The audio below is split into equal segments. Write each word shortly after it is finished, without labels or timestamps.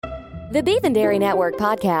The Beef and Dairy Network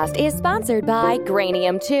podcast is sponsored by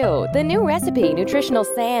Granium 2, the new recipe nutritional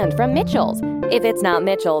sand from Mitchell's. If it's not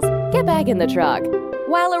Mitchell's, get back in the truck.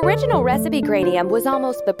 While original recipe Granium was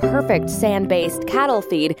almost the perfect sand-based cattle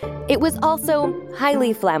feed, it was also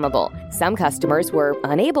highly flammable. Some customers were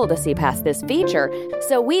unable to see past this feature,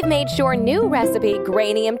 so we've made sure new recipe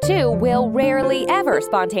Granium 2 will rarely ever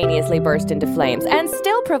spontaneously burst into flames and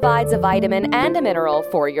still provides a vitamin and a mineral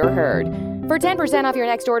for your herd. For 10% off your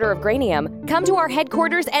next order of Granium, come to our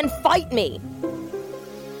headquarters and fight me!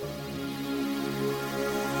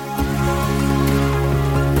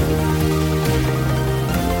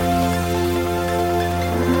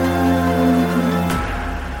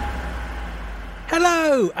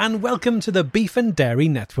 Hello, and welcome to the Beef and Dairy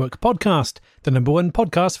Network podcast, the number one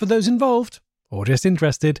podcast for those involved, or just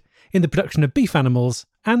interested, in the production of beef animals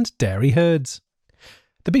and dairy herds.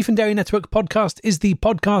 The Beef and Dairy Network podcast is the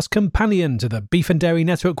podcast companion to the Beef and Dairy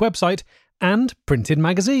Network website and printed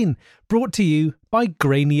magazine, brought to you by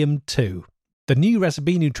Granium 2, the new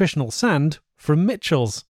recipe nutritional sand from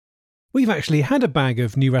Mitchell's. We've actually had a bag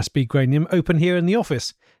of new recipe Granium open here in the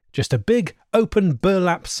office, just a big open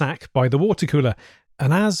burlap sack by the water cooler,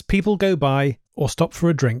 and as people go by or stop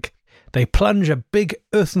for a drink, they plunge a big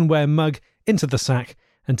earthenware mug into the sack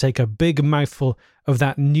and take a big mouthful of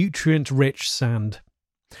that nutrient-rich sand.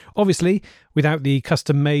 Obviously, without the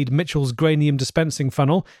custom-made Mitchell's Granium dispensing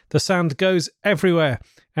funnel, the sand goes everywhere,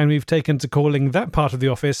 and we've taken to calling that part of the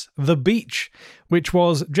office the beach, which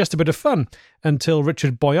was just a bit of fun until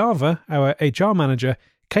Richard Boyava, our HR manager,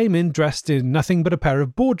 came in dressed in nothing but a pair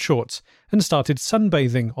of board shorts and started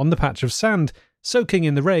sunbathing on the patch of sand, soaking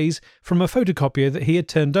in the rays from a photocopier that he had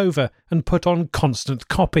turned over and put on constant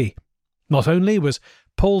copy. Not only was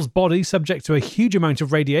Paul's body subject to a huge amount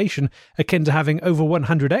of radiation akin to having over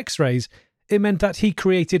 100 X-rays, it meant that he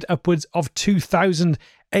created upwards of 2,000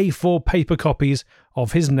 A4 paper copies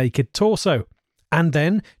of his naked torso. And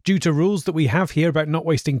then, due to rules that we have here about not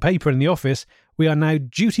wasting paper in the office, we are now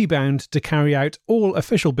duty-bound to carry out all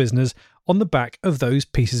official business on the back of those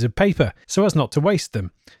pieces of paper, so as not to waste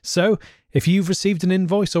them. So, if you've received an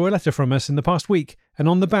invoice or a letter from us in the past week, and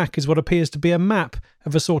on the back is what appears to be a map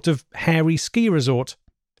of a sort of hairy ski resort,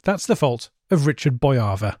 that's the fault of Richard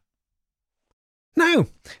Boyava. Now,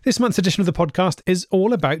 this month's edition of the podcast is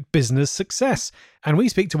all about business success, and we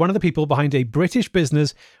speak to one of the people behind a British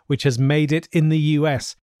business which has made it in the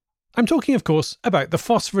US. I'm talking, of course, about the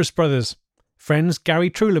Phosphorus brothers. Friends Gary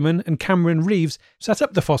Truleman and Cameron Reeves set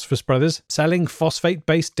up the Phosphorus brothers, selling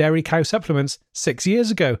phosphate-based dairy cow supplements 6 years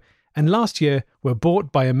ago, and last year were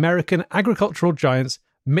bought by American agricultural giants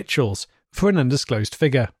Mitchell's for an undisclosed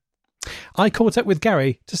figure. I caught up with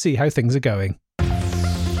Gary to see how things are going.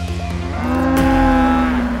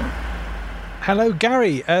 Hello,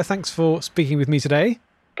 Gary. Thanks for speaking with me today.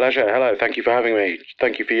 Pleasure. Hello. Thank you for having me.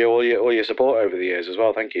 Thank you for all your support over the years as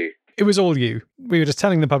well. Thank you. It was all you. We were just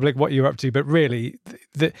telling the public what you were up to, but really,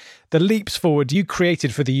 the leaps forward you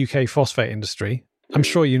created for the UK phosphate industry. I'm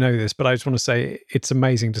sure you know this, but I just want to say it's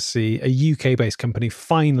amazing to see a UK-based company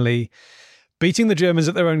finally beating the Germans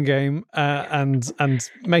at their own game and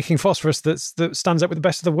making phosphorus that stands up with the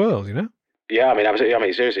best of the world. You know. Yeah, I mean, absolutely. I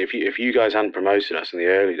mean, seriously, if you guys hadn't promoted us in the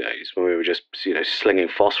early days when we were just slinging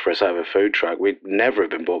phosphorus out of a food truck, we'd never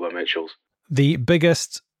have been bought by Mitchell's. The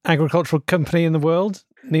biggest agricultural company in the world.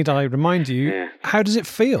 Need I remind you? Yeah. How does it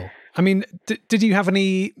feel? I mean, did you have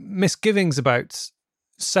any misgivings about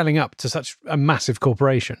selling up to such a massive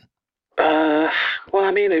corporation? Well,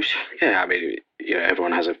 I mean,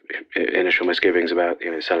 everyone has initial misgivings about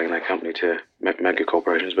selling their company to mega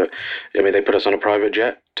corporations, but I mean, they put us on a private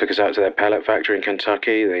jet, took us out to their pellet factory in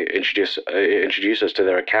Kentucky. They introduced us to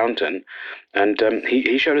their accountant, and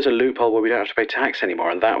he showed us a loophole where we don't have to pay tax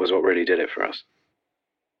anymore, and that was what really did it for us.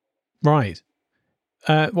 Right.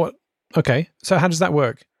 What? Okay. So how does that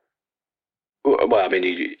work? Well, I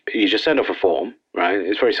mean, you just send off a form, right?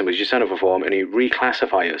 It's very simple. You just send off a form and you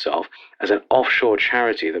reclassify yourself as an offshore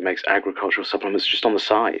charity that makes agricultural supplements just on the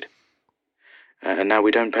side. And now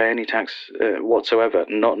we don't pay any tax whatsoever,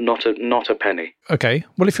 not a penny. Okay.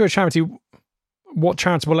 Well, if you're a charity, what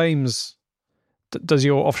charitable aims does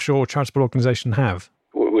your offshore charitable organisation have?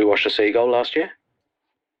 We washed a seagull last year.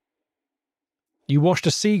 You washed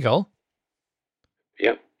a seagull?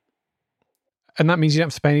 Yep. And that means you don't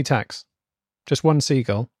have to pay any tax? Just one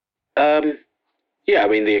seagull? Yeah, I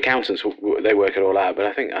mean, the accountants, they work it all out, but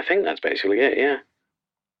I think that's basically it, yeah.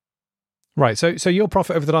 Right, so your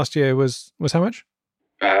profit over the last year was how much?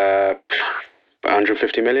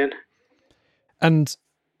 150 million. And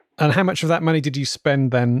how much of that money did you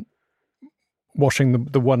spend then washing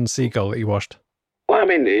the one seagull that you washed? Well, Well,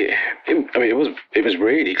 I mean, it was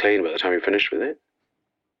really clean by the time we finished with it.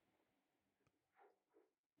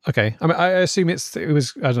 Okay. I mean, I assume it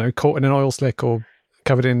was, I don't know, caught in an oil slick or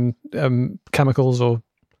covered in chemicals or...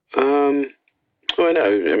 Well, no,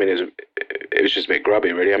 I mean, it was just a bit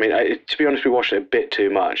grubby, really. I mean, to be honest, we washed it a bit too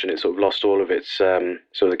much, and it sort of lost all of its sort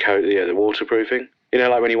of the coat, the waterproofing. You know,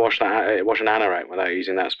 like when you wash an anorak without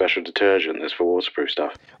using that special detergent that's for waterproof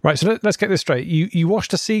stuff. Right, so let's get this straight. You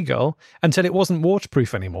washed a seagull until it wasn't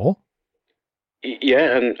waterproof anymore?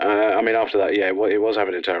 Yeah, and I mean, after that, yeah, it was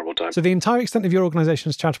having a terrible time. So the entire extent of your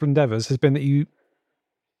organisation's charitable endeavours has been that you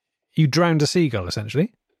drowned a seagull,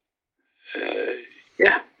 essentially?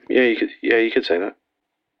 Yeah, you could say that.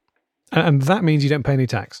 And that means you don't pay any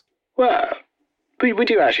tax? Well, we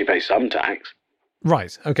do actually pay some tax.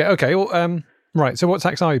 Right, okay. Well, right, so what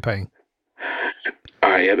tax are you paying?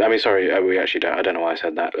 I mean, sorry, we actually don't. I don't know why I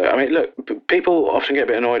said that. I mean, look, people often get a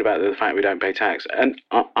bit annoyed about the fact we don't pay tax. And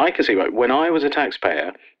I can see, right, when I was a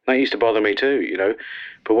taxpayer, that used to bother me too, you know.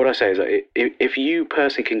 But what I say is that if you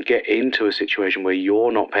personally can get into a situation where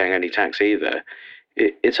you're not paying any tax either,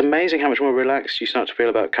 it's amazing how much more relaxed you start to feel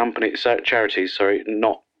about charities,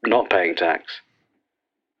 not paying tax.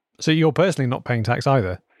 So you're personally not paying tax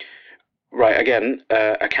either? Right, again,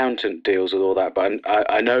 accountant deals with all that, but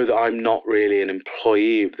I know that I'm not really an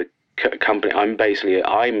employee of the company. I'm personally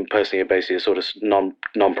a sort of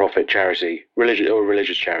non-profit charity,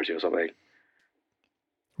 religious charity or something.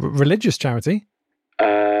 Religious charity?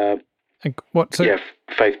 What? So yeah,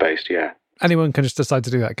 faith-based, yeah. Anyone can just decide to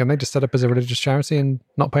do that. Can they just set up as a religious charity and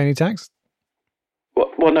not pay any tax?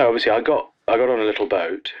 Well, no. Obviously, I got on a little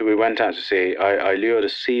boat. We went out to sea. I lured a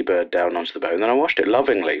seabird down onto the boat, and then I washed it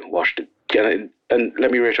lovingly. And let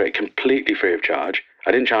me reiterate, completely free of charge.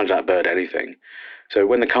 I didn't charge that bird anything. So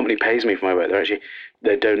when the company pays me for my work,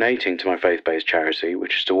 they're donating to my faith-based charity,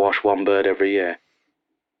 which is to wash one bird every year.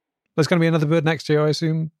 There's going to be another bird next year, I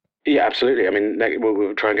assume? Yeah, absolutely. I mean,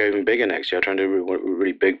 we'll try and go even bigger next year. I'll try and do a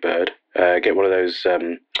really big bird. Get one of those,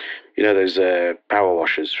 those power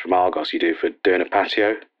washers from Argos you do for doing a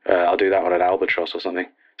patio. I'll do that on an albatross or something.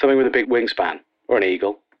 Something with a big wingspan, or an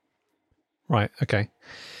eagle. Right, okay.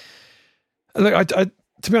 Look, I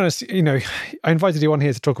to be honest, you know, I invited you on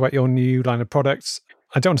here to talk about your new line of products.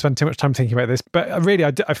 I don't want to spend too much time thinking about this, but really,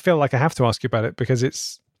 I feel like I have to ask you about it because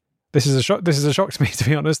this is a shock. This is a shock to me, to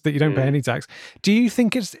be honest, that you don't pay any tax. Do you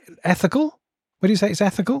think it's ethical? Would you say it's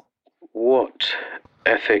ethical? What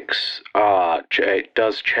ethics are? It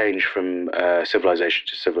does change from civilization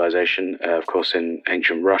to civilization. Of course, in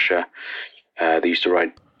ancient Russia, they used to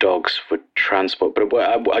ride dogs for transport.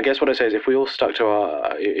 But I guess what I say is, if we all stuck to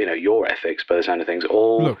our, your ethics, by the sound of things,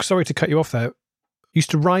 Look, sorry to cut you off there. Used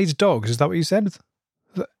to ride dogs. Is that what you said?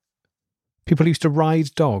 People used to ride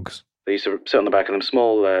dogs. They used to sit on the back of them,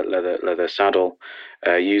 small leather saddle,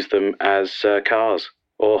 use them as cars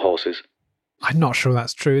or horses. I'm not sure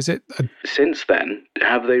that's true, is it? Since then,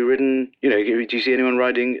 have they ridden, do you see anyone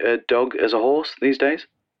riding a dog as a horse these days?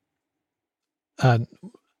 No,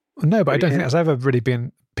 but I don't think that's ever really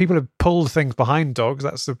been... People have pulled things behind dogs.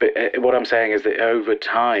 But what I'm saying is that over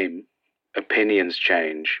time, opinions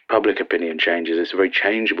change. Public opinion changes. It's a very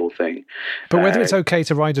changeable thing. But whether it's okay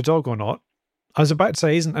to ride a dog or not, I was about to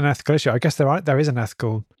say isn't an ethical issue. I guess there is an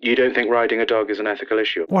ethical... You don't think riding a dog is an ethical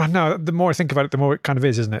issue? Well, no, the more I think about it, the more it kind of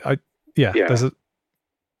is, isn't it? There's a...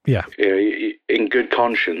 Yeah. In good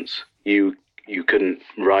conscience, you couldn't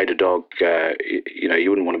ride a dog, you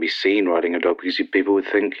wouldn't want to be seen riding a dog because people would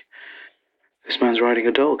think, this man's riding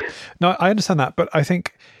a dog. No, I understand that, but I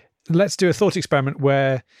think let's do a thought experiment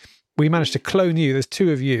where we manage to clone you. There's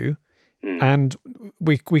two of you, and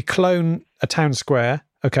we clone a town square,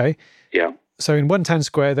 okay? Yeah. So in one town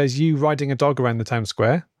square, there's you riding a dog around the town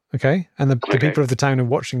square, okay? And the people of the town are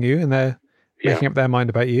watching you, and they're making up their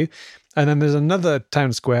mind about you. And then there's another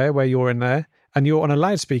town square where you're in there, and you're on a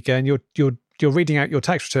loudspeaker, and you're reading out your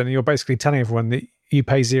tax return, and you're basically telling everyone that you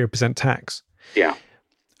pay 0% tax. Yeah.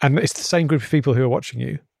 And it's the same group of people who are watching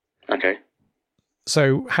you. Okay.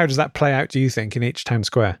 So how does that play out, do you think, in each town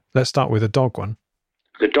square? Let's start with the dog one.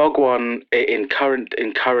 The dog one in current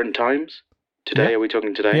times. Today, yeah. Are we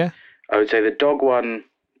talking today? Yeah. I would say the dog one,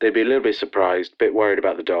 they'd be a little bit surprised, a bit worried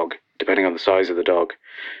about the dog, depending on the size of the dog,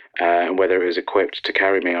 and whether it was equipped to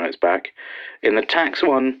carry me on its back. In the tax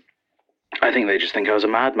one, I think they just think I was a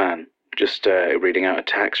madman, just reading out a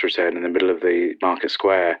tax return in the middle of the market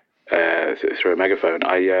square through a megaphone.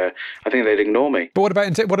 I think they'd ignore me. But what about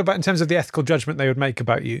in terms of the ethical judgment they would make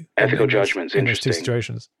about you? Ethical judgment's in interesting. Those two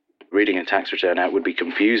situations. Reading a tax return out would be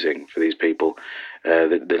confusing for these people.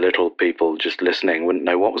 The little people just listening wouldn't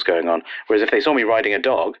know what was going on. Whereas if they saw me riding a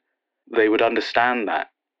dog, they would understand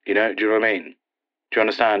that. Do you know what I mean? Do you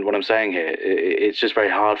understand what I'm saying here? It's just very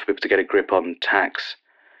hard for people to get a grip on tax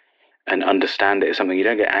and understand it. It's something you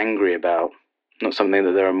don't get angry about, not something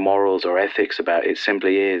that there are morals or ethics about. It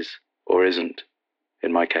simply is or isn't,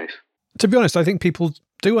 in my case. To be honest, I think people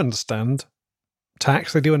do understand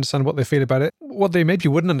tax. They do understand what they feel about it. What they maybe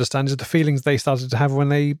wouldn't understand is the feelings they started to have when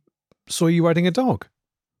they saw you riding a dog.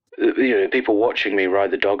 People watching me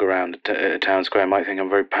ride the dog around a town square might think I'm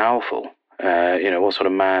very powerful. What sort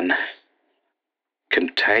of man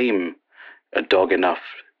can tame a dog enough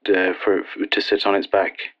to sit on its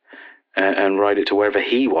back and ride it to wherever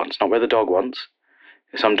he wants, not where the dog wants.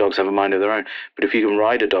 Some dogs have a mind of their own, but if you can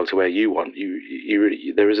ride a dog to where you want,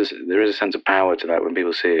 there is a sense of power to that when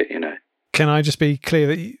people see it. Can I just be clear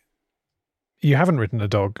that you haven't ridden a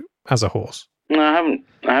dog as a horse? No, I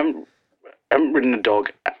haven't ridden a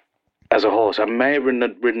dog as a horse. I may have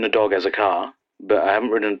ridden a dog as a car, but I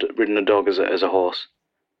haven't ridden a dog as a horse.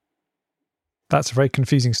 That's a very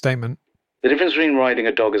confusing statement. The difference between riding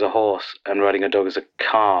a dog as a horse and riding a dog as a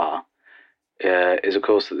car is, of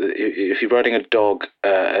course, if you're riding a dog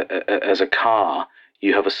as a car,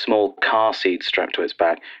 you have a small car seat strapped to its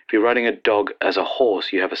back. If you're riding a dog as a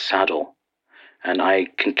horse, you have a saddle. And I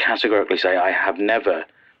can categorically say I have never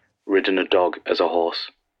ridden a dog as a horse.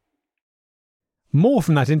 More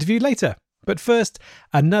from that interview later. But first,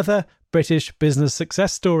 another British business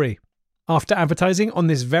success story. After advertising on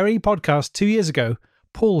this very podcast 2 years ago,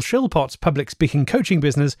 Paul Shillpot's public speaking coaching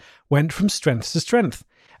business went from strength to strength.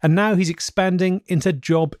 And now he's expanding into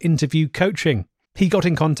job interview coaching. He got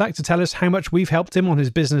in contact to tell us how much we've helped him on his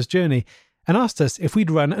business journey and asked us if we'd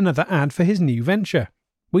run another ad for his new venture.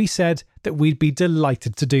 We said that we'd be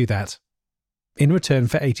delighted to do that. In return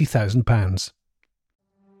for £80,000.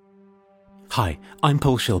 Hi, I'm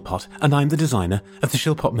Paul Shillpot, and I'm the designer of the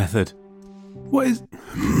Shillpot Method. What is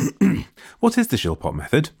the Shillpot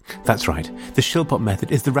Method? That's right, the Shillpot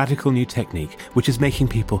Method is the radical new technique which is making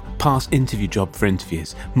people pass interview job for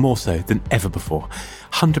interviews, more so than ever before.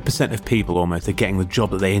 100% of people almost are getting the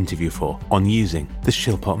job that they interview for on using the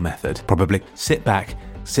Shillpot Method. Probably sit back,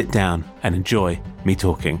 sit down and enjoy me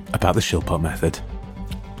talking about the Shillpot Method.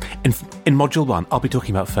 In Module 1, I'll be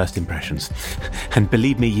talking about first impressions. And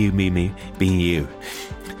believe me, me being you.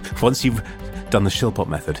 Once you've done the Shillpot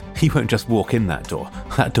Method, you won't just walk in that door.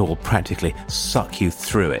 That door will practically suck you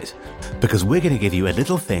through it. Because we're going to give you a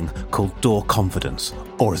little thing called door confidence,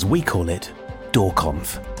 or as we call it, door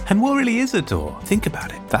conf. And what really is a door? Think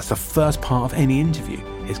about it. That's the first part of any interview,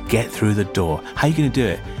 is get through the door. How are you going to do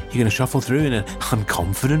it? You're going to shuffle through in an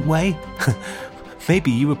unconfident way?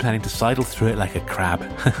 Maybe you were planning to sidle through it like a crab.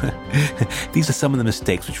 These are some of the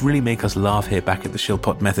mistakes which really make us laugh here back at the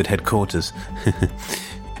Shillpot Method headquarters.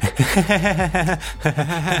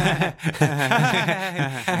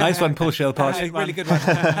 Nice one, Paul Shillpot. Really good one.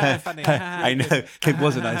 Funny. I know, it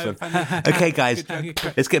was a nice one. Okay, guys,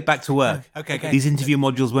 let's get back to work. Okay. These interview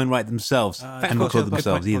modules won't write themselves and record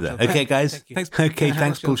themselves either. Okay, guys? Thanks,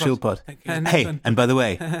 Paul Shillpot. Hey, and by the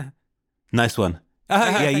way, nice one.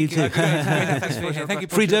 Yeah, you too. Thank you.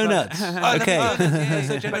 Free donuts. Okay.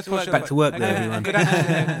 Back to work there, everyone. Good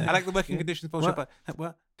attitude. I like the working conditions, Paul Shillpot.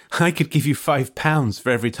 What? I could give you £5 for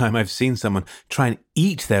every time I've seen someone try and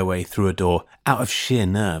eat their way through a door out of sheer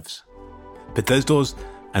nerves. But those doors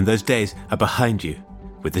and those days are behind you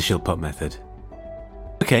with the Shillpot Method.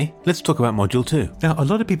 Okay, let's talk about Module 2. Now, a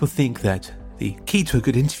lot of people think that the key to a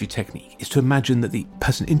good interview technique is to imagine that the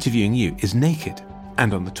person interviewing you is naked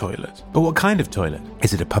and on the toilet. But what kind of toilet?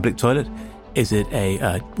 Is it a public toilet? Is it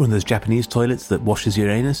one of those Japanese toilets that washes your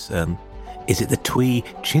anus? Is it the twee,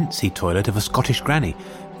 chintzy toilet of a Scottish granny,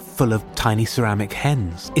 full of tiny ceramic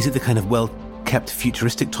hens? Is it the kind of well-kept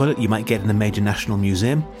futuristic toilet you might get in a major national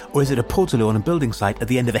museum? Or is it a portaloo on a building site at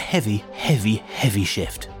the end of a heavy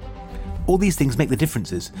shift? All these things make the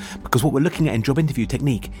differences, because what we're looking at in job interview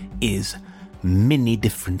technique is mini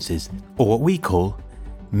differences, or what we call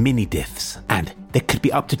mini diffs. And there could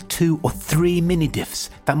be up to 2 or 3 mini diffs.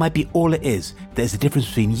 That might be all it is. There's a difference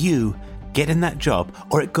between you getting that job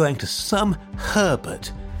or it going to some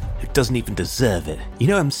Herbert who doesn't even deserve it. You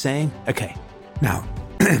know what I'm saying? Okay, now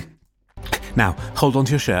hold on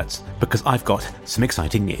to your shirts, because I've got some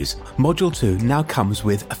exciting news. Module 2 now comes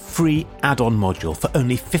with a free add-on module for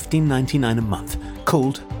only $15.99 a month,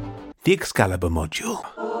 called the Excalibur module.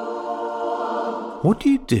 What do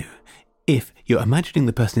you do if you're imagining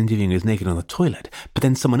the person interviewing is naked on the toilet, but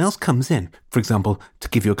then someone else comes in, for example, to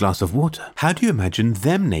give you a glass of water? How do you imagine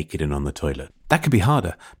them naked and on the toilet? That could be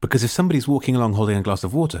harder, because if somebody's walking along holding a glass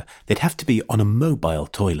of water, they'd have to be on a mobile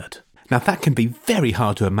toilet. Now that can be very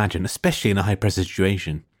hard to imagine, especially in a high-pressure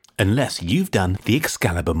situation, unless you've done the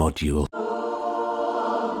Excalibur module.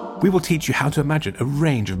 We will teach you how to imagine a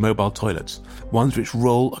range of mobile toilets, ones which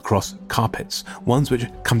roll across carpets, ones which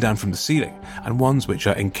come down from the ceiling, and ones which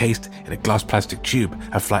are encased in a glass plastic tube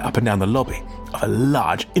and fly up and down the lobby of a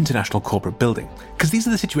large international corporate building. Because these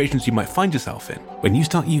are the situations you might find yourself in when you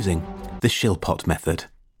start using the shillpot method.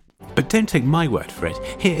 But don't take my word for it.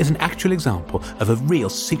 Here is an actual example of a real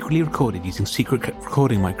secretly recorded using secret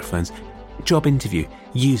recording microphones job interview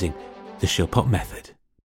using the shillpot method.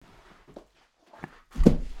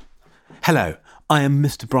 Hello, I am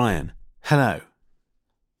Mr. Brian. Hello.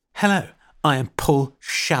 Hello, I am Paul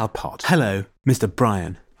Shallpot. Hello, Mr.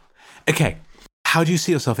 Brian. Okay, how do you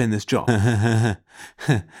see yourself in this job?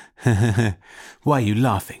 Why are you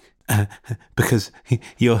laughing? Because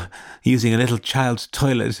you're using a little child's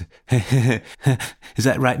toilet. Is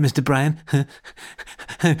that right, Mr. Brian?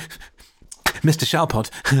 Mr.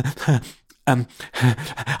 Shallpot.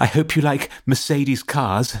 I hope you like Mercedes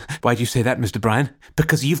cars. Why do you say that, Mr. Brian?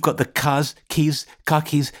 Because you've got the car keys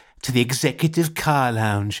to the executive car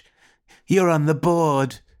lounge. You're on the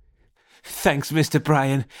board. Thanks, Mr.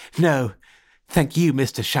 Brian. No, thank you,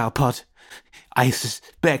 Mr. Shallpot. I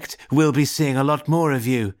suspect we'll be seeing a lot more of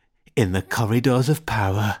you in the corridors of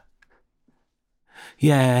power.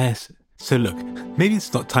 Yes. So look, maybe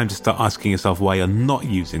it's not time to start asking yourself why you're not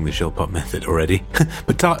using the shillpot method already,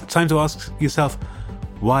 but time to ask yourself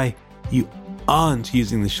why you aren't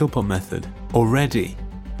using the shillpot method already.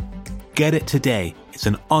 Get it today. It's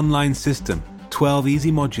an online system, 12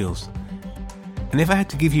 easy modules. And if I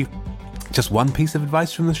had to give you just one piece of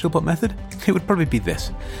advice from the shillpot method, it would probably be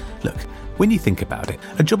this. Look, when you think about it,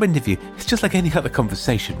 a job interview is just like any other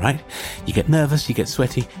conversation, right? You get nervous, you get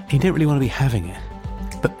sweaty, and you don't really want to be having it.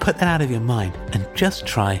 But put that out of your mind and just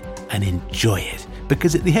try and enjoy it.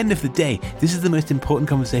 Because at the end of the day, this is the most important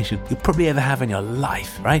conversation you'll probably ever have in your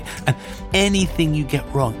life, right? And anything you get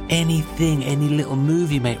wrong, any little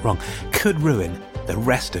move you make wrong, could ruin the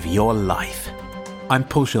rest of your life. I'm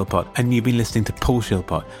Paul Shillpot, and you've been listening to Paul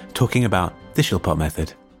Shillpot talking about the shillpot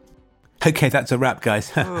method. Okay, that's a wrap,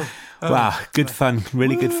 guys. Wow, good fun.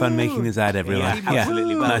 Really good fun making this ad everywhere. Yeah,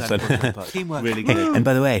 absolutely. Well nice done, one. Teamwork. Really good. And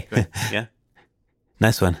by the way, Yeah.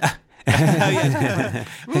 nice one. Well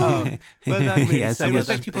done. Really. Yes, So, yes.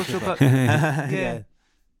 thank you, Paul Shillpot. Yeah.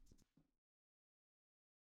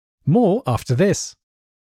 More after this.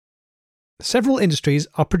 Several industries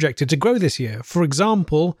are projected to grow this year. For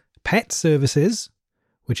example, pet services,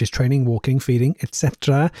 which is training, walking, feeding,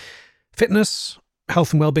 etc., fitness,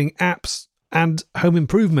 health and wellbeing apps, and home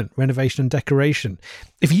improvement, renovation and decoration.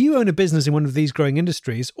 If you own a business in one of these growing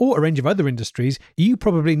industries or a range of other industries, you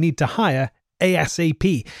probably need to hire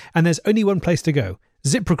ASAP, and there's only one place to go: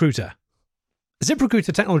 ZipRecruiter.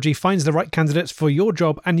 ZipRecruiter technology finds the right candidates for your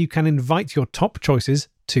job, and you can invite your top choices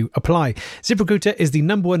to apply. ZipRecruiter is the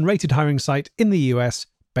 #1 rated hiring site in the US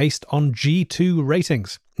based on G2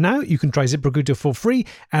 ratings. Now you can try ZipRecruiter for free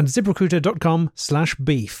at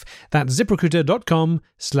ziprecruiter.com/beef. That's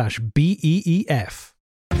ziprecruiter.com/BEEF.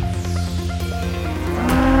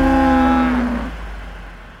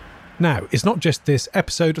 Now, it's not just this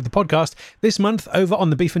episode of the podcast. This month, over on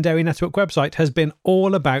the Beef and Dairy Network website, has been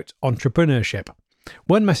all about entrepreneurship.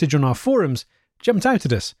 One message on our forums jumped out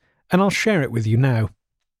at us, and I'll share it with you now.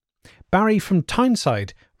 Barry from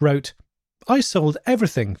Tyneside wrote, "I sold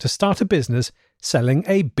everything to start a business selling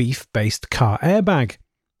a beef-based car airbag.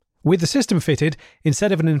 With the system fitted,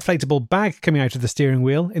 instead of an inflatable bag coming out of the steering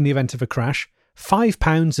wheel in the event of a crash, 5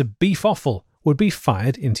 pounds of beef offal would be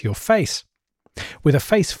fired into your face. With a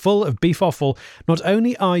face full of beef offal, not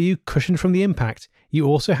only are you cushioned from the impact, you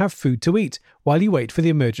also have food to eat while you wait for the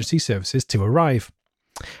emergency services to arrive.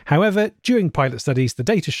 However, during pilot studies, the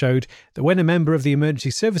data showed that when a member of the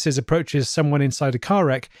emergency services approaches someone inside a car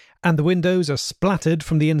wreck and the windows are splattered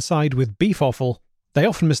from the inside with beef offal, they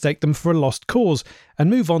often mistake them for a lost cause and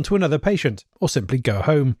move on to another patient or simply go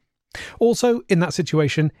home. Also, in that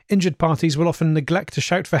situation, injured parties will often neglect to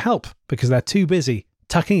shout for help because they're too busy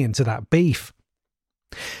tucking into that beef.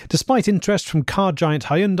 Despite interest from car giant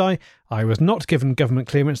Hyundai, I was not given government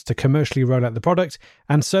clearance to commercially roll out the product,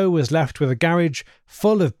 and so was left with a garage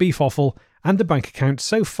full of beef offal and a bank account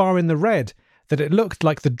so far in the red that it looked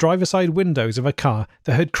like the driver's side windows of a car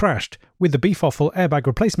that had crashed with the beef offal airbag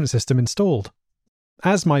replacement system installed.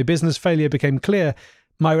 As my business failure became clear,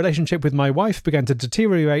 my relationship with my wife began to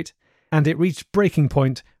deteriorate, and it reached breaking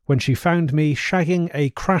point when she found me shagging a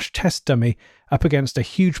crash test dummy up against a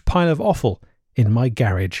huge pile of offal in my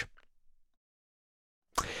garage."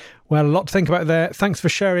 Well, a lot to think about there. Thanks for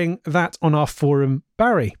sharing that on our forum,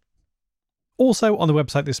 Barry. Also on the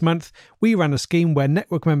website this month, we ran a scheme where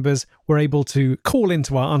network members were able to call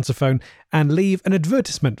into our answer phone and leave an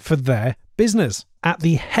advertisement for their business at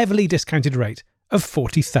the heavily discounted rate of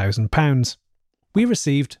 £40,000. We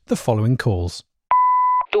received the following calls.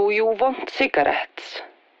 Do you want cigarettes?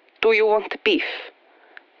 Do you want beef?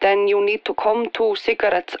 Then you need to come to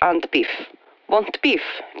cigarettes and beef. Want beef?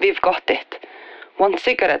 We've got it. Want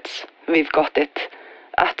cigarettes? We've got it.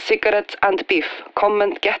 At cigarettes and beef, come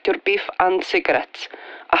and get your beef and cigarettes.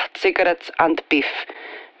 At cigarettes and beef,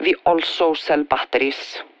 we also sell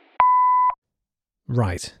batteries.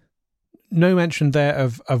 Right. No mention there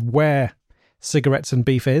of where cigarettes and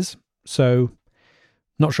beef is, so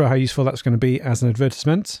not sure how useful that's going to be as an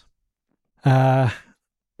advertisement.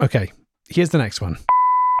 Okay, here's the next one.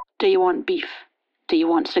 Do you want beef? Do you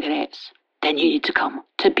want cigarettes? Then you need to come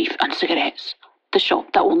to Beef and Cigarettes, the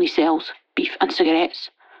shop that only sells beef and cigarettes.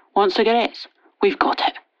 Want cigarettes? We've got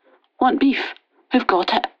it. Want beef? We've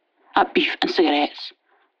got it. At Beef and Cigarettes.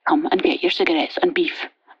 Come and get your cigarettes and beef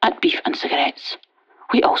at Beef and Cigarettes.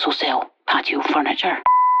 We also sell patio furniture.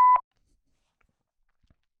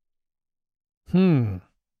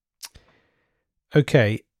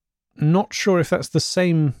 Okay, not sure if that's the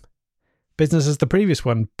same business as the previous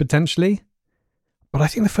one, potentially. But I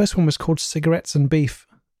think the first one was called Cigarettes and Beef,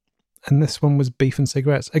 and this one was Beef and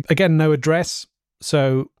Cigarettes. Again, no address,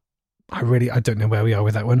 so I don't know where we are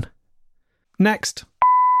with that one. Next.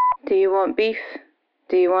 Do you want beef?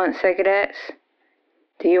 Do you want cigarettes?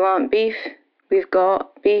 Do you want beef? We've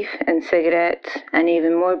got beef and cigarettes, and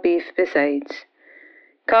even more beef besides.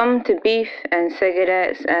 Come to Beef and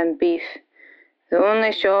Cigarettes and Beef, the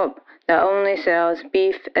only shop that only sells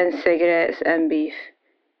beef and cigarettes and beef.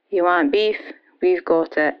 You want beef? We've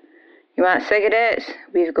got it. You want cigarettes?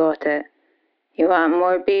 We've got it. You want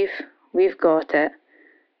more beef? We've got it.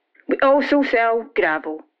 We also sell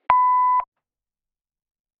gravel.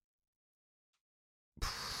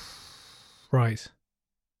 Right.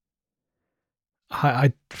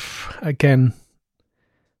 I again,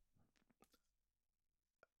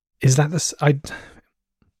 is that this?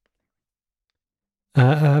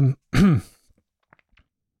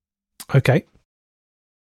 Okay.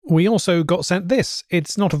 We also got sent this.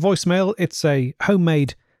 It's not a voicemail, it's a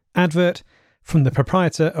homemade advert from the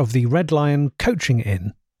proprietor of the Red Lion Coaching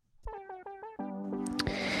Inn.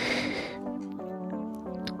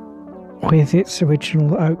 With its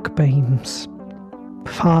original oak beams,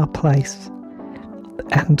 fireplace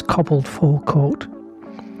and cobbled forecourt,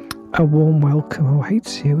 a warm welcome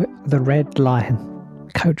awaits you at the Red Lion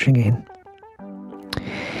Coaching Inn.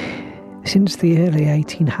 Since the early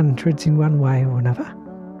 1800s in one way or another,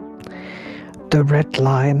 the Red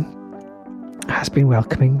Lion has been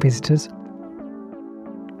welcoming visitors.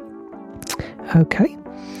 Okay.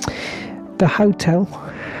 The hotel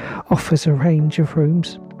offers a range of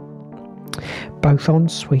rooms, both en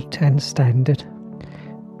suite and standard.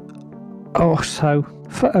 Also,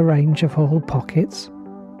 for a range of all pockets.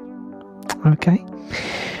 Okay.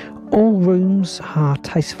 All rooms are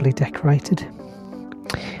tastefully decorated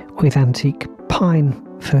with antique pine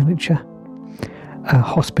furniture, a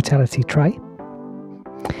hospitality tray,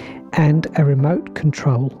 and a remote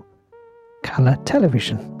control colour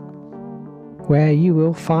television, where you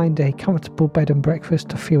will find a comfortable bed and breakfast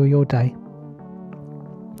to fuel your day.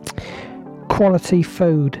 Quality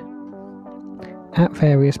food at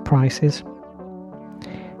various prices.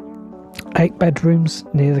 8 bedrooms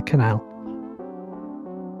near the canal.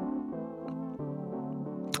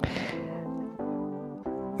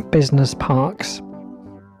 Business parks.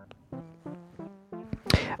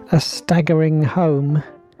 A staggering home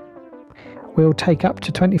will take up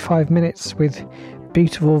to 25 minutes with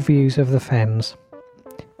beautiful views of the fens.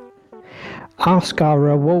 Ask our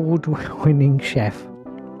award-winning chef.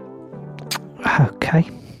 Okay.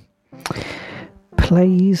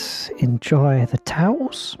 Please enjoy the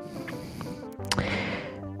towels.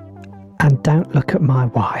 And don't look at my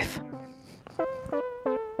wife.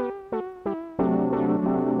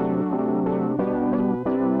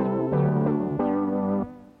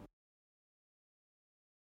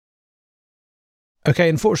 Okay,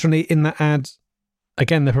 unfortunately, in that ad,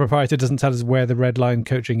 again, the proprietor doesn't tell us where the Red Lion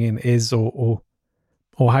Coaching Inn is or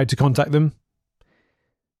how to contact them.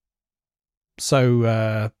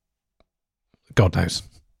 So, God knows.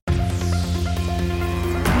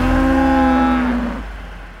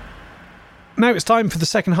 Now it's time for the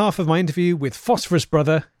second half of my interview with Phosphorus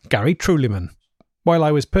brother, Gary Truleman. While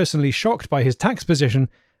I was personally shocked by his tax position,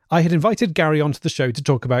 I had invited Gary onto the show to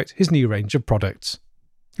talk about his new range of products.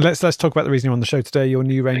 Let's talk about the reason you're on the show today, your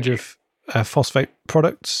new range of phosphate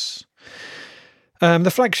products.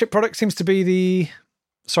 The flagship product seems to be the...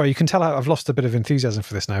 Sorry, you can tell I've lost a bit of enthusiasm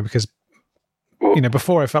for this now because, you know,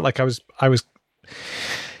 before I felt like I was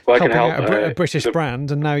Well, I can helping help. out a British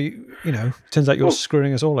brand, and now you know, turns out you're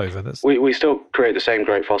screwing us all over. That's we still create the same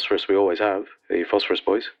great phosphorus we always have. The Phosphorus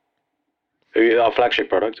Boys, our flagship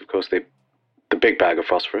product, of course, the big bag of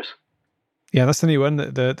phosphorus. Yeah, that's the new one.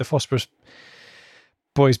 The Phosphorus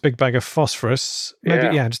Boys big bag of phosphorus.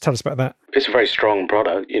 Maybe just tell us about that. It's a very strong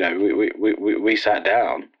product. You know, we sat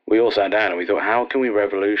down. We all sat down and we thought, how can we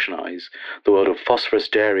revolutionise the world of phosphorus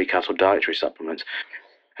dairy cattle dietary supplements?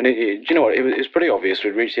 And you know what? It was pretty obvious.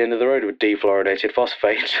 We'd reached the end of the road with defluoridated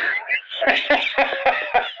phosphate.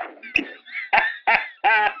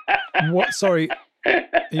 What? Sorry,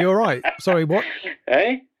 you're right. Sorry, what?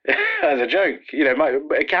 Eh? As a joke, you know,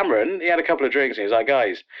 Cameron, he had a couple of drinks and he was like,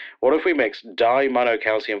 guys, what if we mix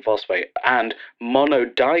di-monocalcium phosphate and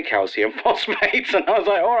mono-dicalcium phosphates? And I was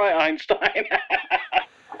like, all right, Einstein.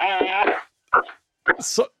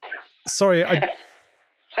 Sorry,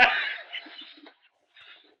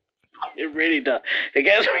 It really does. It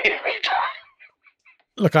gets me every time.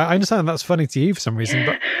 Look, I understand that's funny to you for some reason,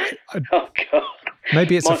 but Oh, God.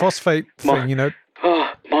 Maybe it's a phosphate thing, you know.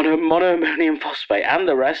 Oh, monoammonium phosphate and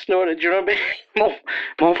the rest. No, do you know what I mean?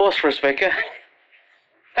 More phosphorus, Vicar.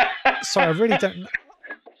 Sorry, I really don't.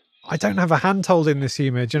 I don't have a handhold in this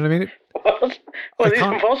humour. Do you know what I mean? What? Well, these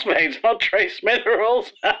are phosphates, not trace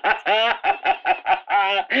minerals.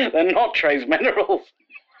 They're not trace minerals.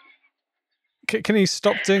 Can you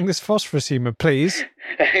stop doing this phosphorus humour, please?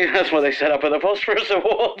 That's what they set up at the Phosphorus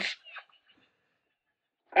Awards.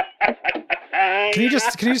 Can you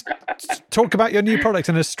just talk about your new product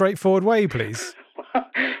in a straightforward way, please? All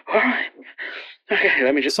right. Okay,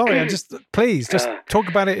 let me just... Sorry, please, talk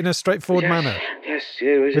about it in a straightforward manner. Yes,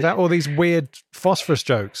 yeah. Without all these weird phosphorus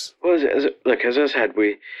jokes. Well, look, as I said,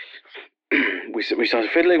 we started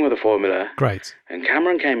fiddling with the formula. Great. And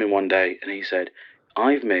Cameron came in one day and he said,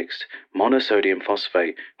 I've mixed monosodium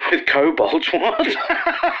phosphate with cobalt. What?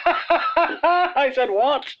 I said,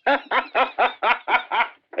 what?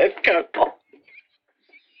 It's cobalt.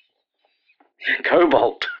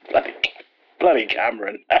 Cobalt. Bloody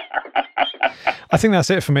Cameron. I think that's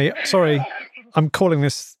it for me. Sorry. I'm calling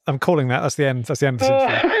that. That's the end. That's the end of the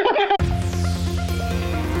interview.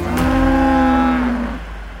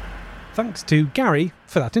 Thanks to Gary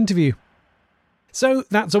for that interview. So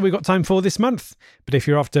that's all we've got time for this month. But if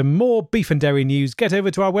you're after more beef and dairy news, get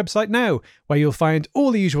over to our website now, where you'll find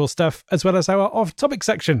all the usual stuff, as well as our off-topic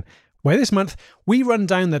section, where this month we run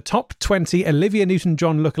down the top 20 Olivia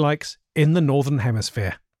Newton-John lookalikes in the Northern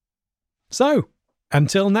Hemisphere. So,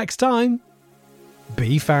 until next time,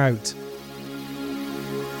 beef out.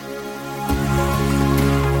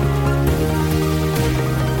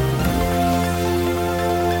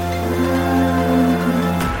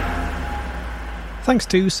 Thanks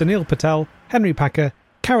to Sunil Patel, Henry Packer,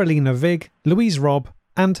 Carolina Vig, Louise Robb,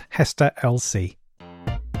 and Hester LC.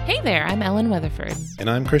 Hey there, I'm Ellen Weatherford. And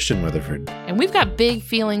I'm Christian Weatherford. And we've got big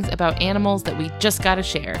feelings about animals that we just gotta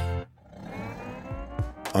share.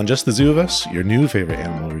 On Just the Zoo of Us, your new favorite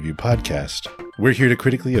animal review podcast, we're here to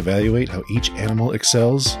critically evaluate how each animal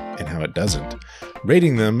excels and how it doesn't,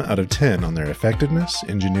 rating them out of 10 on their effectiveness,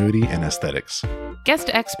 ingenuity, and aesthetics. Guest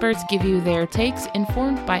experts give you their takes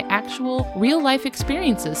informed by actual, real-life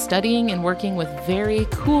experiences studying and working with very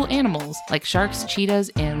cool animals like sharks, cheetahs,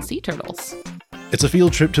 and sea turtles. It's a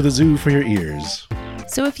field trip to the zoo for your ears.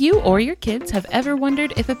 So if you or your kids have ever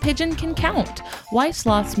wondered if a pigeon can count, why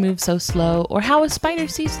sloths move so slow, or how a spider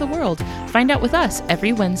sees the world, find out with us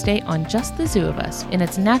every Wednesday on Just the Zoo of Us in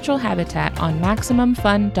its natural habitat on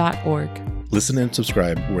MaximumFun.org. Listen and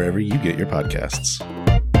subscribe wherever you get your podcasts.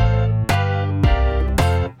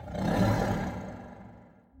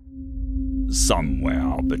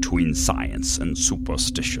 Somewhere between science and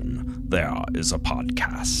superstition, there is a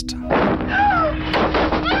podcast.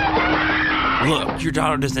 Look, your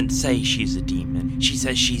daughter doesn't say she's a demon. She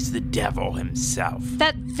says she's the devil himself.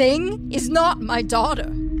 That thing is not my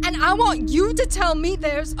daughter. And I want you to tell me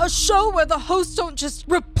there's a show where the hosts don't just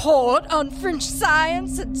report on fringe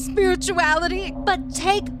science and spirituality, but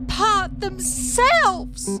take part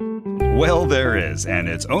themselves. Well, there is, and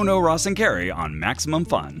it's Ono, Ross, and Carrie on Maximum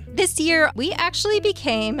Fun. This year, we actually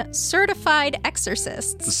became certified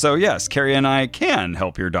exorcists. So yes, Carrie and I can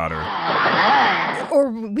help your daughter. Or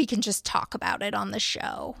we can just talk about it on the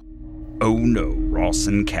show. Ono, Ross,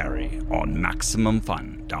 and Carrie on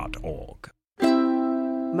MaximumFun.org.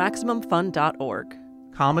 MaximumFun.org.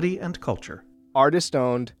 Comedy and culture. Artist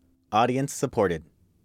owned. Audience supported.